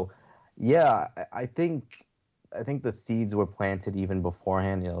 So, yeah, I think the seeds were planted even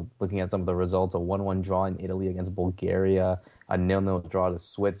beforehand. Looking at some of the results, a 1-1 draw in Italy against Bulgaria, a 0-0 draw to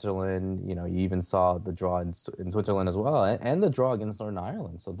Switzerland. You even saw the draw in Switzerland as well, and the draw against Northern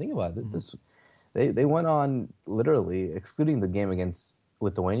Ireland. So think about it. Mm-hmm. They went on literally, excluding the game against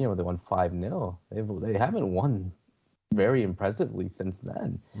Lithuania where they won 5-0. They haven't won very impressively since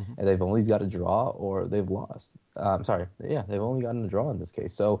then, mm-hmm. and they've only got a draw or they've lost. They've only gotten a draw in this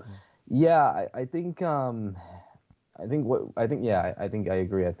case. So, mm-hmm. yeah, I think I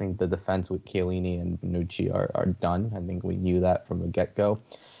agree. I think the defense with Chiellini and Bonucci are done. I think we knew that from the get-go.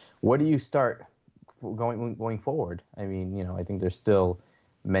 Where do you start going forward? I mean, I think there's still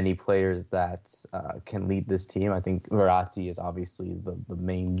many players that can lead this team. I think Verratti is obviously the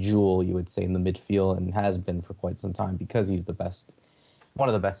main jewel, you would say, in the midfield, and has been for quite some time because he's one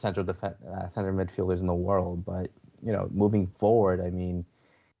of the best center midfielders in the world. But moving forward, I mean,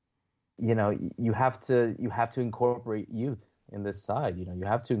 you have to incorporate youth in this side. You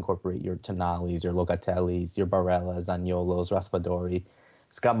have to incorporate your Tonalis, your Locatellis, your Barellas, Zagnolos, Raspadori,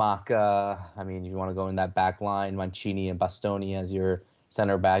 Scamacca. I mean, you want to go in that back line, Mancini and Bastoni as your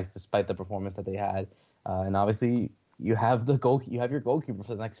center backs, despite the performance that they had. And obviously, you have your goalkeeper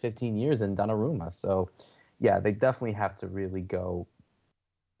for the next 15 years in Donnarumma. So, yeah, they definitely have to really go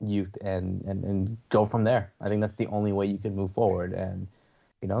youth and go from there. I think that's the only way you can move forward. And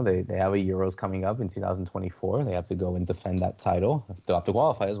they have a Euros coming up in 2024. They have to go and defend that title. They still have to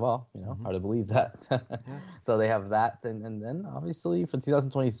qualify as well. Mm-hmm. Hard to believe that. Yeah. So they have that. And then, obviously, for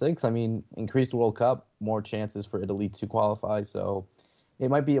 2026, I mean, increased World Cup, more chances for Italy to qualify. So it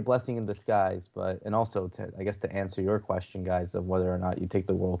might be a blessing in disguise. And also, to answer your question, guys, of whether or not you take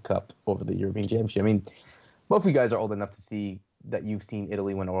the World Cup over the European Championship. I mean, both of you guys are old enough to see that you've seen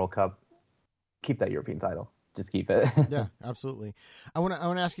Italy win a World Cup. Keep that European title. Just keep it. Yeah, absolutely. I want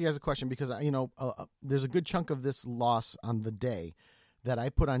to ask you guys a question because there's a good chunk of this loss on the day that I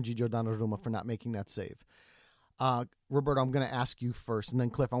put on Gigio Donnarumma for not making that save. Roberto, I'm going to ask you first, and then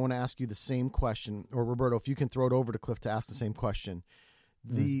Cliff, I want to ask you the same question. Or Roberto, if you can throw it over to Cliff to ask the same question.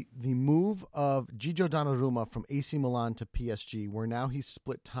 The move of Gigio Donnarumma from AC Milan to PSG, where now he's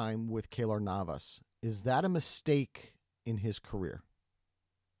split time with Keylor Navas, is that a mistake in his career?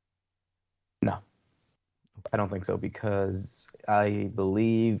 No. I don't think so, because I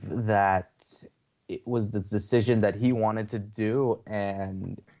believe that it was the decision that he wanted to do,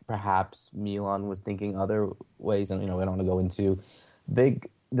 and perhaps Milan was thinking other ways. And we don't want to go into big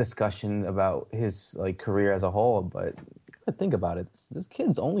discussion about his career as a whole, but think about it. This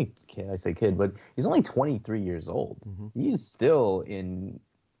kid's only but he's only 23 years old. Mm-hmm. He's still in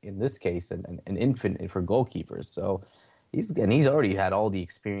this case an infant for goalkeepers. So. He's already had all the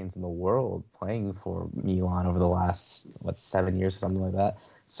experience in the world playing for Milan over the last 7 years or something like that.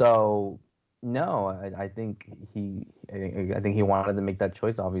 So no, I think he wanted to make that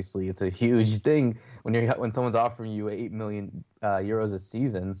choice. Obviously, it's a huge thing when someone's offering you 8 million euros a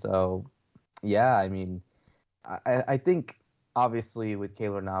season. So yeah, I mean, I think obviously with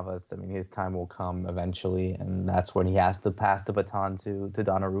Keylor Navas, I mean, his time will come eventually, and that's when he has to pass the baton to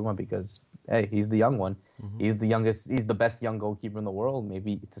Donnarumma because. Hey, he's the young one. Mm-hmm. He's the youngest. He's the best young goalkeeper in the world.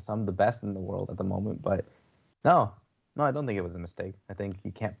 Maybe to some, the best in the world at the moment. But No, I don't think it was a mistake. I think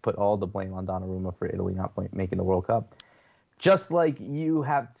you can't put all the blame on Donnarumma for Italy not making the World Cup. Just like you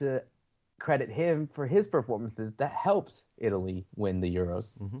have to credit him for his performances that helped Italy win the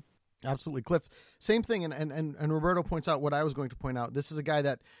Euros. Mm-hmm. Absolutely, Cliff. Same thing, and Roberto points out what I was going to point out. This is a guy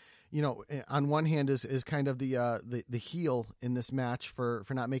that, on one hand is kind of the heel in this match for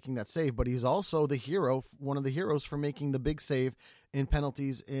not making that save, but he's also the hero, one of the heroes for making the big save in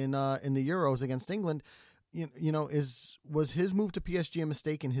penalties in the Euros against England. Was his move to PSG a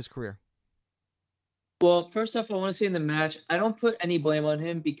mistake in his career? Well, first off, I want to say in the match, I don't put any blame on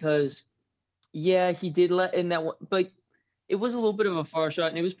him because, yeah, he did let in that one, but it was a little bit of a far shot,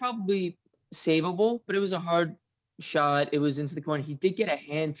 and it was probably savable, but it was a hard shot. It was into the corner. He did get a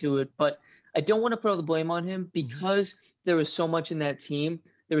hand to it, but I don't want to put all the blame on him because there was so much in that team.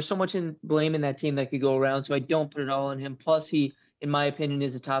 There was so much blame in that team that could go around, so I don't put it all on him. Plus, he, in my opinion,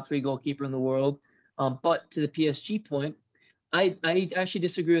 is a top 3 goalkeeper in the world. But to the PSG point, I actually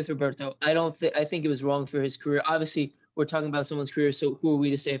disagree with Roberto. I think it was wrong for his career. Obviously, we're talking about someone's career, so who are we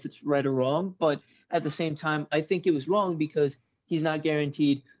to say if it's right or wrong? But at the same time, I think it was wrong because he's not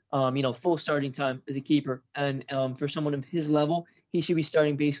guaranteed, full starting time as a keeper. And for someone of his level, he should be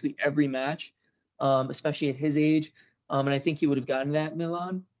starting basically every match, especially at his age. And I think he would have gotten that at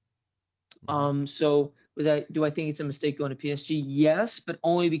Milan. So do I think it's a mistake going to PSG? Yes, but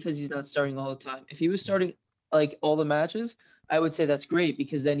only because he's not starting all the time. If he was starting like all the matches, I would say that's great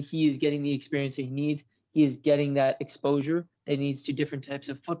because then he is getting the experience that he needs. He is getting that exposure that he needs to different types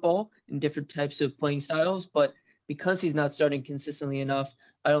of football and different types of playing styles. But because he's not starting consistently enough,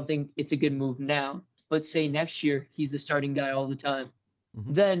 I don't think it's a good move now. But say next year he's the starting guy all the time,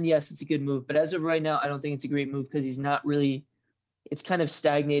 then yes, it's a good move. But as of right now, I don't think it's a great move because he's not really. It's kind of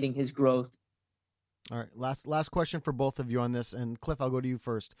stagnating his growth. All right, last question for both of you on this, and Cliff, I'll go to you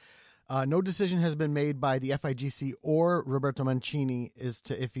first. No decision has been made by the FIGC or Roberto Mancini as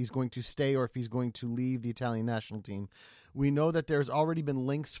to if he's going to stay or if he's going to leave the Italian national team. We know that there's already been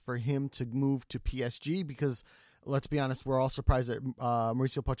links for him to move to PSG because, let's be honest, we're all surprised that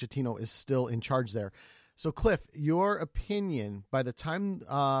Mauricio Pochettino is still in charge there. So, Cliff, your opinion, by the time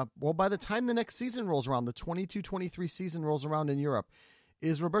the next season rolls around, the 22-23 season rolls around in Europe,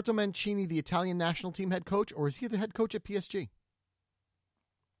 is Roberto Mancini the Italian national team head coach, or is he the head coach at PSG?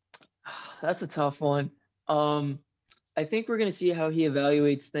 That's a tough one. I think we're going to see how he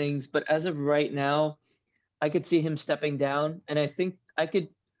evaluates things, but as of right now, I could see him stepping down, and I think I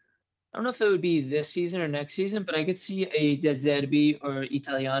don't know if it would be this season or next season, but I could see a De Zerbi or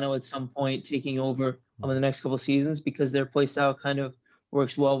Italiano at some point taking over in the next couple seasons because their play style kind of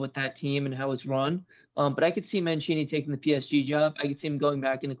works well with that team and how it's run. But I could see Mancini taking the PSG job. I could see him going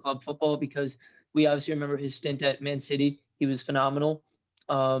back into club football because we obviously remember his stint at Man City. He was phenomenal.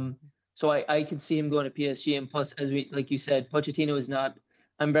 So I could see him going to PSG. And plus, like you said, Pochettino is not.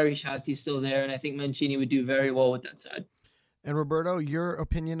 I'm very shocked he's still there, and I think Mancini would do very well with that side. And Roberto, your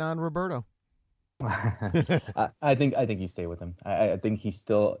opinion on Roberto? I think you stay with him. I think he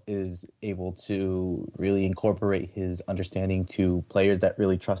still is able to really incorporate his understanding to players that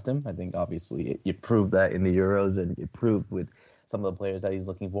really trust him. I think obviously it proved that in the Euros, and it proved with some of the players that he's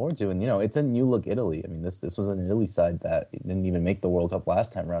looking forward to. And it's a new look Italy. I mean, this was an Italy side that didn't even make the World Cup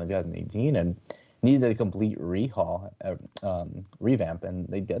last time around in 2018, and needed a complete revamp, and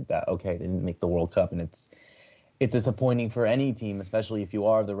they did that. Okay, they didn't make the World Cup, and it's disappointing for any team, especially if you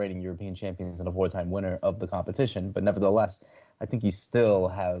are the reigning European champions and a 4-time winner of the competition. But nevertheless, I think you still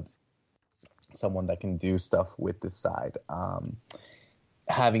have someone that can do stuff with this side.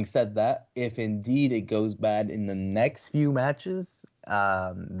 Having said that, if indeed it goes bad in the next few matches,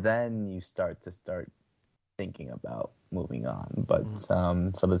 then you start thinking about moving on. But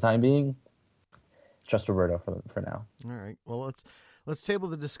for the time being, trust Roberto for now. All right. Well, let's table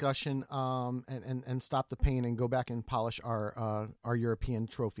the discussion and stop the pain and go back and polish our European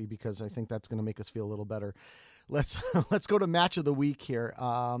trophy because I think that's going to make us feel a little better. Let's go to match of the week here,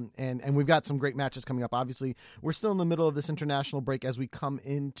 and we've got some great matches coming up. Obviously, we're still in the middle of this international break as we come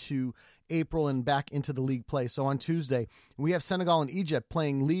into April and back into the league play. So on Tuesday, we have Senegal and Egypt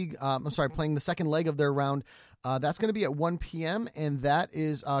playing the second leg of their round. That's going to be at 1 p.m., and that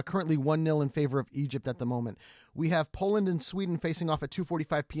is currently 1-0 in favor of Egypt at the moment. We have Poland and Sweden facing off at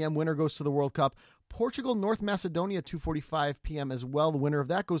 2:45 p.m. Winner goes to the World Cup. Portugal, North Macedonia, 2:45 p.m. as well. The winner of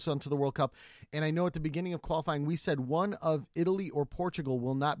that goes on to the World Cup. And I know at the beginning of qualifying, we said one of Italy or Portugal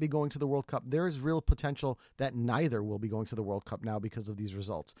will not be going to the World Cup. There is real potential that neither will be going to the World Cup now because of these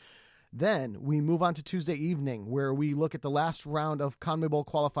results. Then we move on to Tuesday evening, where we look at the last round of CONMEBOL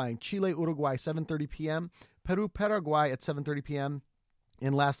qualifying. Chile, Uruguay, 7:30 p.m. Peru, Paraguay at 7:30 p.m.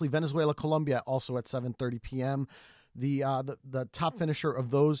 And lastly, Venezuela, Colombia, also at 7:30 p.m. The top finisher of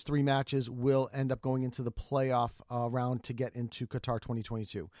those three matches will end up going into the playoff round to get into Qatar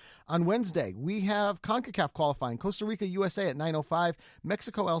 2022. On Wednesday, we have CONCACAF qualifying. Costa Rica, USA at 9:05,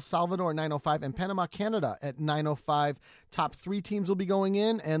 Mexico, El Salvador at 9:05, and Panama, Canada at 9:05. Top three teams will be going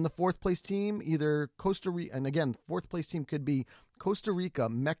in, and the fourth place team, either Costa Rica, and again, fourth place team could be Costa Rica,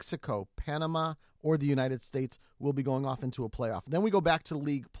 Mexico, Panama, or the United States, will be going off into a playoff. Then we go back to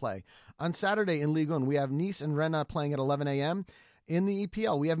league play. On Saturday in Ligue 1, we have Nice and Rennes playing at 11 a.m. In the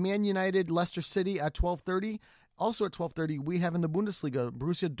EPL, we have Man United, Leicester City at 12:30. Also at 12:30, we have in the Bundesliga,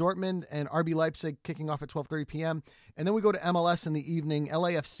 Borussia Dortmund and RB Leipzig kicking off at 12:30 p.m. And then we go to MLS in the evening,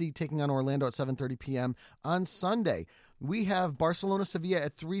 LAFC taking on Orlando at 7:30 p.m. On Sunday, we have Barcelona Sevilla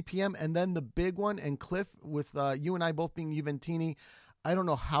at 3 p.m. And then the big one, and Cliff, with you and I both being Juventini, I don't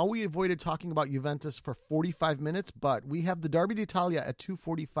know how we avoided talking about Juventus for 45 minutes, but we have the Derby d'Italia at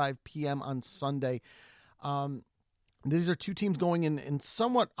 2:45 p.m. on Sunday. These are two teams going in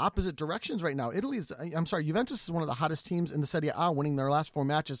somewhat opposite directions right now. Juventus is one of the hottest teams in the Serie A, winning their last four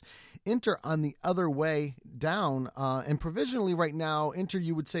matches. Inter on the other way down, and provisionally right now, Inter,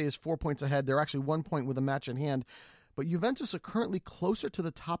 you would say, is 4 points ahead. They're actually 1 point with a match in hand. But Juventus are currently closer to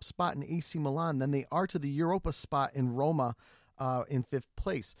the top spot in AC Milan than they are to the Europa spot in Roma, in fifth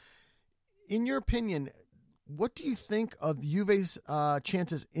place. In your opinion, what do you think of Juve's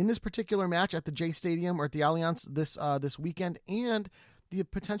chances in this particular match at the J Stadium or at the Allianz this weekend, and the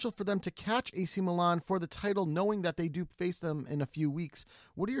potential for them to catch AC Milan for the title, knowing that they do face them in a few weeks?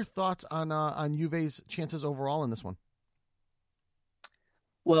 What are your thoughts on Juve's chances overall in this one?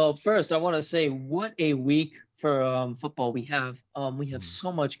 Well, first, I want to say what a week for football we have. We have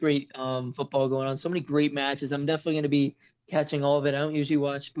so much great football going on, so many great matches. I'm definitely going to be catching all of it. I don't usually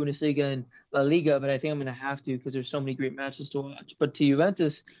watch Bundesliga and La Liga, but I think I'm going to have to because there's so many great matches to watch. But to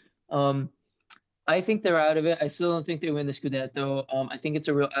Juventus, I think they're out of it. I still don't think they win the Scudetto. I think it's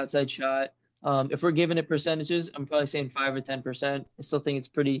a real outside shot. If we're giving it percentages, I'm probably saying 5 or 10%. I still think it's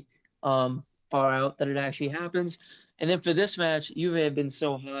pretty far out that it actually happens. And then for this match, Juve have been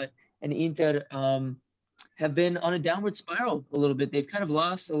so hot, and Inter have been on a downward spiral a little bit. They've kind of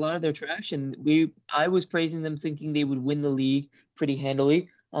lost a lot of their traction. I was praising them, thinking they would win the league pretty handily,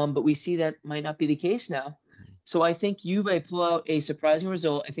 but we see that might not be the case now. So I think Juve pull out a surprising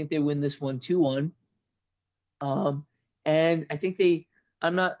result. I think they win this one 2-1. And I think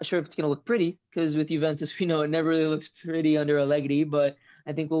I'm not sure if it's going to look pretty, because with Juventus, we know it never really looks pretty under Allegri, but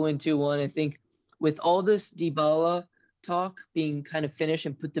I think we'll win 2-1. I think with all this Dybala talk being kind of finished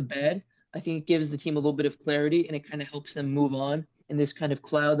and put to bed, I think it gives the team a little bit of clarity, and it kind of helps them move on. And this kind of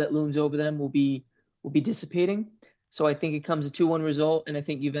cloud that looms over them will be dissipating. So I think it comes a 2-1 result, and I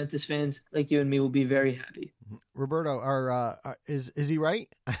think Juventus fans like you and me will be very happy. Roberto, is he right?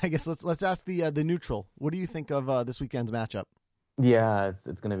 I guess let's ask the neutral. What do you think of this weekend's matchup? Yeah, it's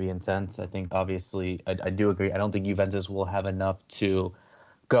going to be intense. I think obviously I do agree. I don't think Juventus will have enough to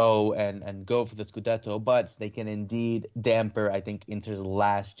go and go for the Scudetto, but they can indeed damper, I think, Inter's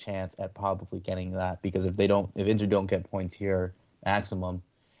last chance at probably getting that, because if Inter don't get points here maximum,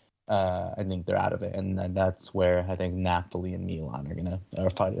 I think they're out of it, and that's where I think Napoli and Milan are gonna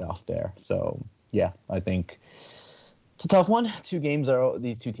fight it off there. So yeah, I think it's a tough one.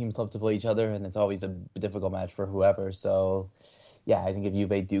 These two teams love to play each other, and it's always a difficult match for whoever. So yeah, I think if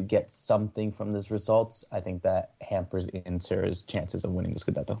Juve do get something from this results, I think that hampers Inter's chances of winning the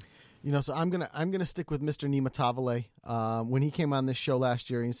Scudetto. So I'm gonna stick with Mr. Nimatavale. When he came on this show last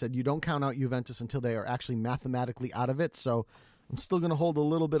year, he said you don't count out Juventus until they are actually mathematically out of it. So I'm still gonna hold a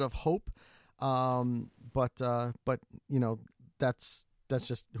little bit of hope, but that's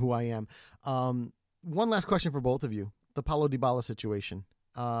just who I am. One last question for both of you: the Paulo Dybala situation.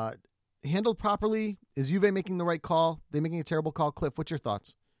 Handled properly? Is Juve making the right call? They making a terrible call? Cliff, what's your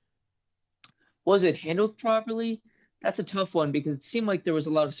thoughts? Was it handled properly? That's a tough one, because it seemed like there was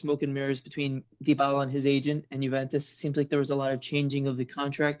a lot of smoke and mirrors between Dybala and his agent and Juventus. It seems like there was a lot of changing of the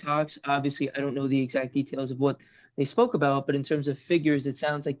contract talks. Obviously, I don't know the exact details of what they spoke about, but in terms of figures, it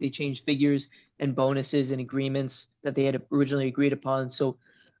sounds like they changed figures and bonuses and agreements that they had originally agreed upon. So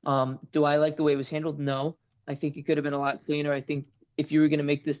do I like the way it was handled? No. I think it could have been a lot cleaner. I think if you were going to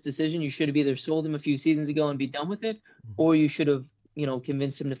make this decision, you should have either sold him a few seasons ago and be done with it, or you should have,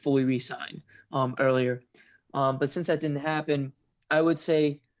 convinced him to fully re-sign earlier. But since that didn't happen, I would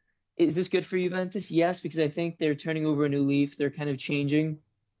say, is this good for Juventus? Yes, because I think they're turning over a new leaf. They're kind of changing.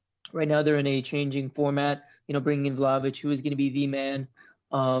 Right now they're in a changing format, bringing in Vlahovic, who is going to be the man.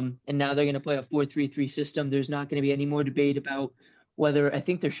 And now they're going to play a 4-3-3 system. There's not going to be any more debate about whether I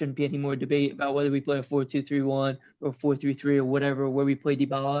think there shouldn't be any more debate about whether we play a 4-2-3-1 or 4-3-3 or whatever, where we play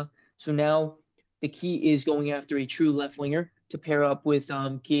Dybala. So now the key is going after a true left winger to pair up with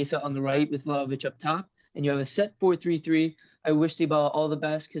Chiesa on the right with Vlahovic up top. And you have a set 4-3-3. I wish Dybala all the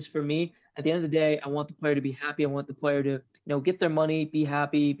best because for me, at the end of the day, I want the player to be happy. I want the player to, get their money, be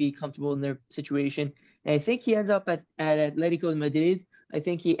happy, be comfortable in their situation. And I think he ends up at Atletico de Madrid. I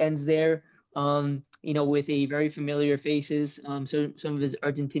think he ends there, with a very familiar faces, some of his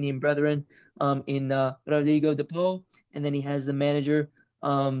Argentinian brethren in Rodrigo de Paul. And then he has the manager,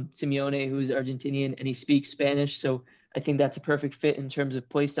 Simeone, who's Argentinian, and he speaks Spanish. So I think that's a perfect fit in terms of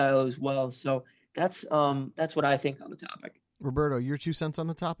play style as well. So that's what I think on the topic. Roberto, your 2 cents on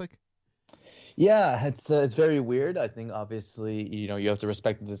the topic? Yeah, it's very weird. I think obviously, you have to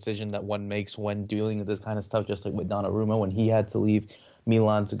respect the decision that one makes when dealing with this kind of stuff, just like with Donnarumma when he had to leave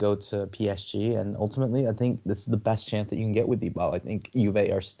Milan to go to PSG. And ultimately, I think this is the best chance that you can get with Dybala. I think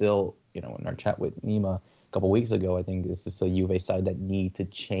Juve are still, in our chat with Nima a couple weeks ago, I think this is a Juve side that need to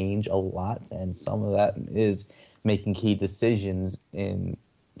change a lot. And some of that is making key decisions in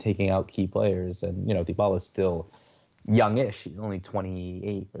taking out key players. And, Dybala is still youngish. He's only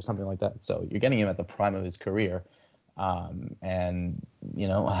 28 or something like that. So you're getting him at the prime of his career. And,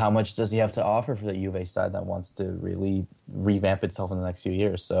 how much does he have to offer for the Juve side that wants to really revamp itself in the next few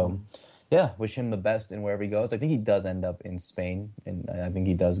years? So, yeah, wish him the best in wherever he goes. I think he does end up in Spain, and I think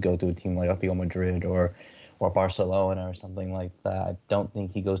he does go to a team like Atletico Madrid or Barcelona or something like that. I don't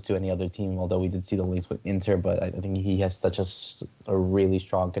think he goes to any other team, although we did see the links with Inter, but I think he has such a really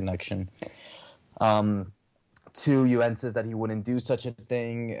strong connection to Juventus that he wouldn't do such a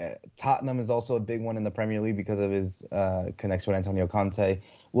thing. Tottenham is also a big one in the Premier League because of his connection with Antonio Conte.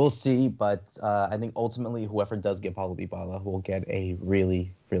 We'll see, but I think ultimately whoever does get Paulo Dybala will get a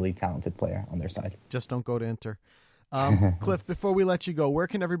really, really talented player on their side. Just don't go to Inter. Cliff, before we let you go, where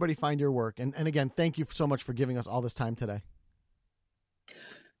can everybody find your work? And again, thank you so much for giving us all this time today.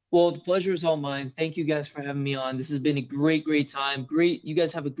 Well, the pleasure is all mine. Thank you guys for having me on. This has been a great, great time. Great. You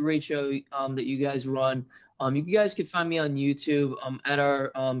guys have a great show that you guys run. You guys can find me on YouTube at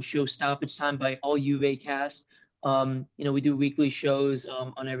our show Stoppage Time by All Juve Cast. We do weekly shows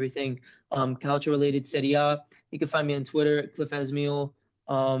on everything calcio-related Serie A. You can find me on Twitter at Cliff Asmiel,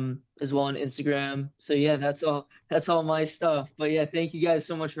 as well on Instagram. So, yeah, that's all my stuff. But, yeah, thank you guys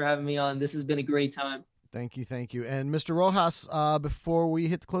so much for having me on. This has been a great time. Thank you. And Mr. Rojas, before we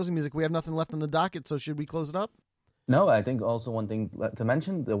hit the closing music, we have nothing left on the docket, so should we close it up? No, I think also one thing to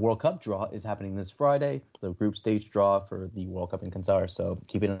mention, the World Cup draw is happening this Friday, the group stage draw for the World Cup in Qatar. So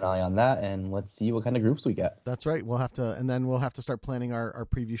keeping an eye on that, and let's see what kind of groups we get. That's right. We'll have to start planning our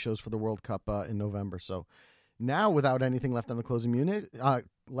preview shows for the World Cup in November. So now, without anything left on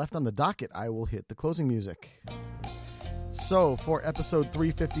the docket, I will hit the closing music. So, for episode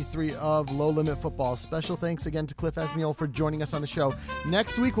 353 of Low Limit Football, special thanks again to Cliff Asmiel for joining us on the show.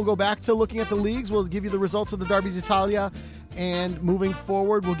 Next week, we'll go back to looking at the leagues. We'll give you the results of the Derby d'Italia. And moving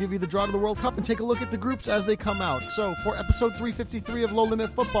forward, we'll give you the draw to the World Cup and take a look at the groups as they come out. So, for episode 353 of Low Limit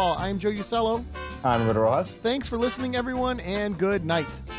Football, I'm Joe Usello. I'm Roberto Rojas. Thanks for listening, everyone, and good night.